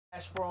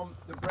Ash from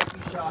the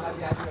Brekkie Show. I hope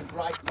you're having a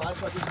great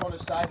lunch. I just want to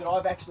say that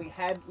I've actually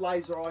had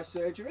laser eye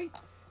surgery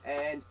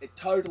and it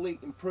totally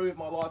improved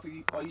my life.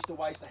 I used to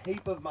waste a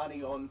heap of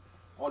money on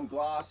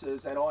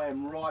glasses, and I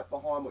am right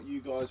behind what you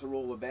guys are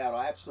all about.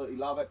 I absolutely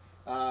love it.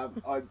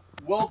 I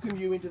welcome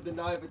you into the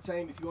Nova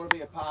team if you want to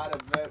be a part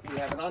of it. We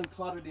have an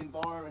uncluttered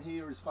environment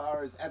here as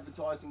far as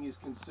advertising is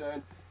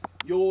concerned.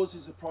 Yours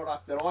is a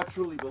product that I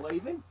truly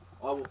believe in.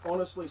 I will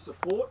honestly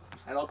support,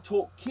 and I've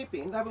talked Kip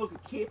in. Have a look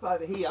at Kip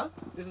over here.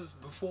 This is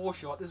before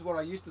shot. This is what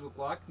I used to look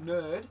like.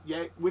 Nerd.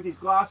 Yeah, with his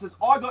glasses.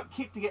 I got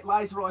Kip to get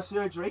laser eye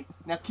surgery.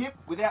 Now Kip,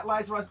 without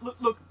laser eyes,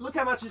 look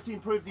how much it's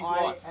improved his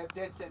life. I have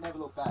dead set never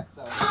look back.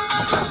 So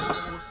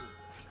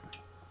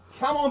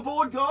come on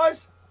board,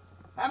 guys.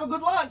 Have a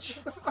good lunch.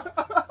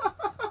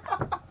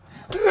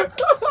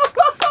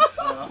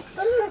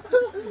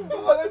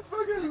 Oh, that's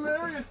fucking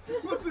hilarious.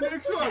 What's the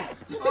next one?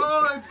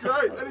 Oh, that's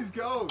great. That is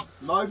gold.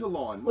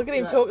 Motorline. Look at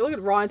him talk. Look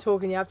at Ryan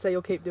talking. You have to say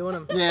you'll keep doing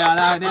them. yeah, I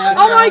know. Now,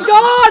 Oh my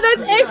God,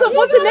 that's excellent.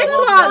 What's the next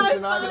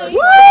one?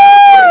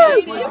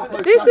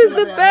 Woo! This is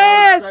the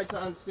best. Great to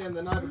understand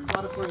the Nova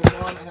clutter-free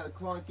environment, how the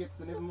client gets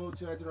the never more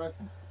 2 days in a row.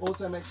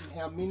 Also mentioned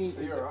how Mini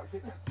is a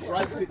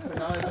great fit for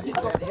Nova.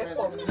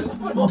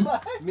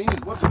 Mini,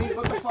 what's Mini?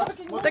 What the fuck?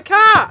 What's The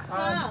car.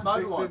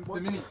 Motorline.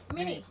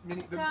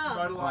 The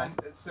motorline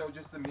sell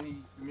just the mini,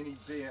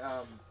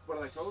 what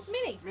are they called?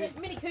 Minis,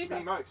 Mini Cooper.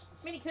 Mini Mokes.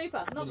 Mini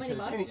Cooper, not Mini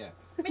Cooper. Mokes. Yeah.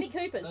 Mini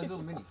Coopers. Those little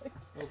minis,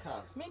 little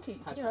cars.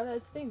 Minties. You know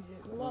those things.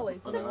 The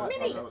lollies. I don't know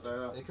Mini. what they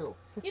are. They're cool.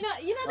 You know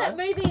that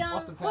movie.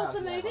 Austin What's Powers the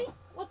is that movie? one.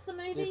 What's the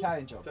movie? The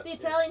Italian Job. The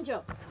Italian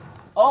Job.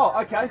 Oh,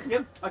 okay.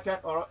 Yep. Okay.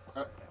 All right.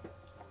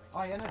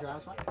 Oh yeah, no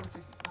dramas, mate.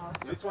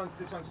 This one's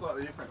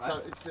slightly different, mate.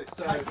 So it's the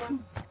Caitlin,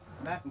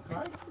 Matt and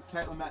Craig.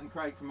 Caitlin, Matt and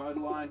Craig from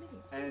Motorline,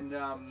 and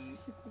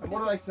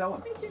what are they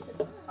selling?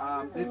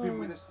 they've been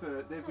with us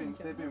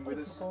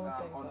on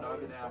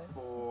Nova now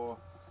for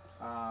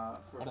I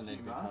a don't need few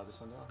to be part of months. this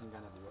one now. I can go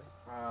and have a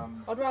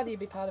week. I'd rather you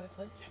be part of it,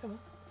 please. Come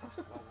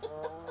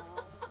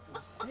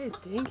on. Hey,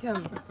 dinkum.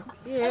 And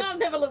Yeah. I'll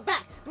never look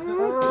back. They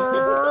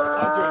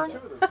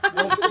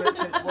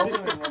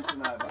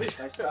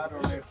started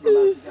on there a few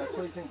months ago.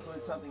 Please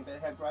include something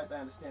about how great they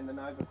understand the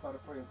Nova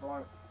clutter-free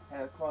environment,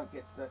 how the client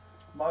gets the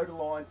motor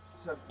line.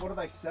 So what are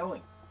they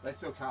selling? They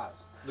sell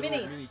cars.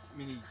 Minis.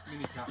 Mini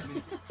car.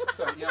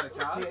 So you know the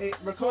cars. Yeah,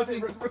 record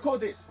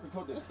this.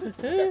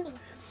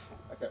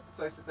 Okay.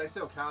 So they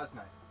sell cars,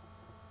 mate.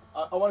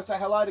 I want to say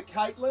hello to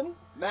Caitlin,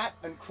 Matt,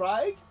 and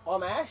Craig.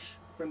 I'm Ash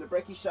from the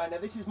Brekkie Show. Now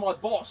this is my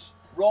boss,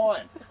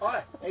 Ryan.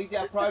 Hi. He's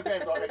our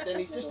program director, and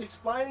he's just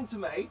explaining to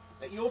me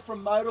that you're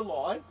from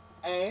Motorline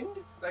and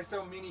They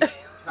sell mini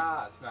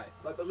cars, mate.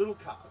 like the little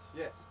cars,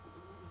 Yes.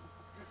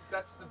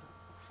 That's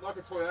like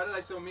a Toyota.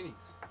 They sell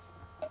minis.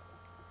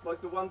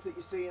 like the ones that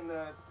you see in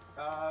the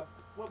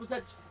what was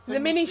that? The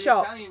mini The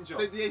shop. Italian Job.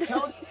 The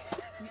Italian.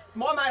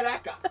 My mate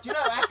Acker. Do you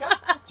know Acker?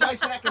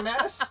 Jason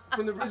Ackermanis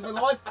from the Brisbane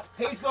Lions.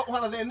 He's got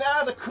one of them. They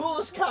are the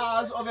coolest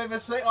cars I've ever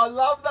seen. I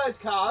love those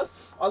cars.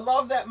 I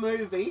love that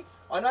movie.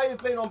 I know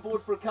you've been on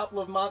board for a couple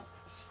of months.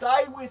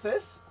 Stay with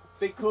us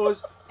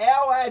because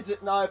our ads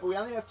at Nova, we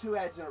only have 2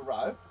 ads in a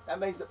row. That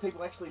means that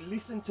people actually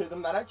listen to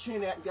them. They don't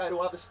tune out and go to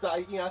other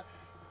states. You know,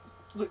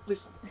 look,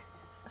 listen.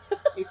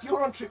 If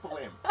you're on Triple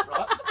M,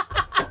 right?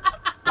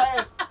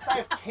 They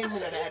have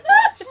 10-minute ad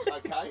breaks,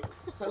 okay?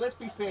 So let's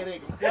be fair to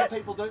them. What do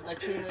people do? They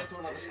tune out to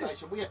another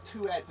station. We have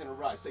 2 ads in a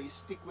row, so you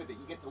stick with it.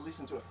 You get to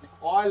listen to it.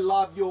 I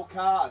love your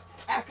cars.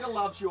 Acker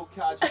loves your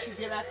cars. You should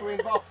get Acker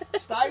involved.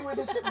 Stay with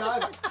us at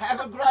Nova. Have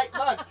a great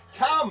lunch.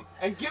 Come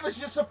and give us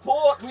your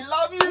support. We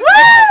love you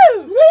guys.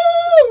 Woo!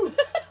 Woo!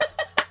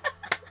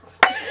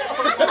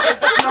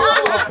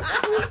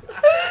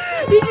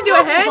 You should do a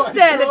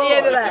handstand at the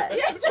end of that. Do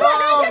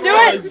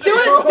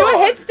a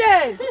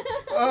headstand.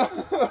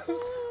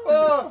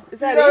 Oh, Is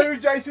you that know it? who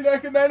Jason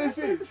Ackermanis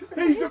is?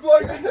 He's the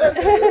bloke that does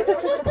it. I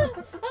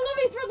love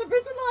he's from the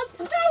Brisbane Lions.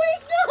 No,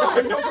 he's not.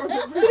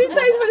 Did he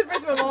say he's with the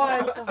Brisbane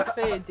Lions? Oh,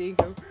 fair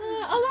dinkum. I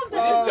love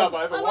that. Jump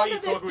over. I Why are love you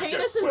that there's talking with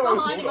penises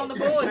behind him on the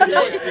board too.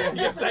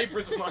 Yeah, say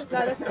Brisbane Lions. No,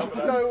 that's Jump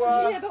over.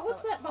 So, Yeah, but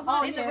what's that behind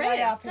Oh, in the yeah, red?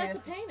 they are That's a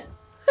penises.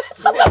 penis.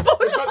 We've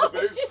got the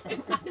boobs.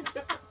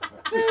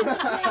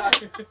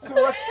 so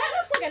what's, That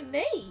looks like a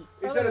knee.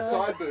 is that a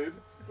side boob?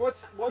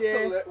 What's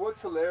Yeah.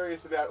 what's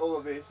hilarious about all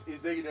of this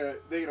is they're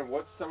gonna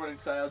watch someone in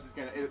sales is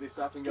gonna edit this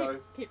up and go,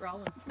 Keep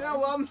rolling.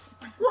 now Ryan,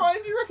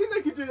 do you reckon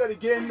they could do that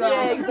again?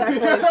 Yeah,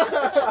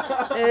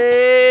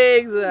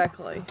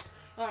 exactly.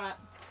 All right.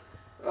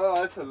 Oh,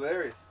 that's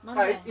hilarious.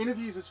 Monday. Hey,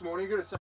 interviews this morning. You got to say.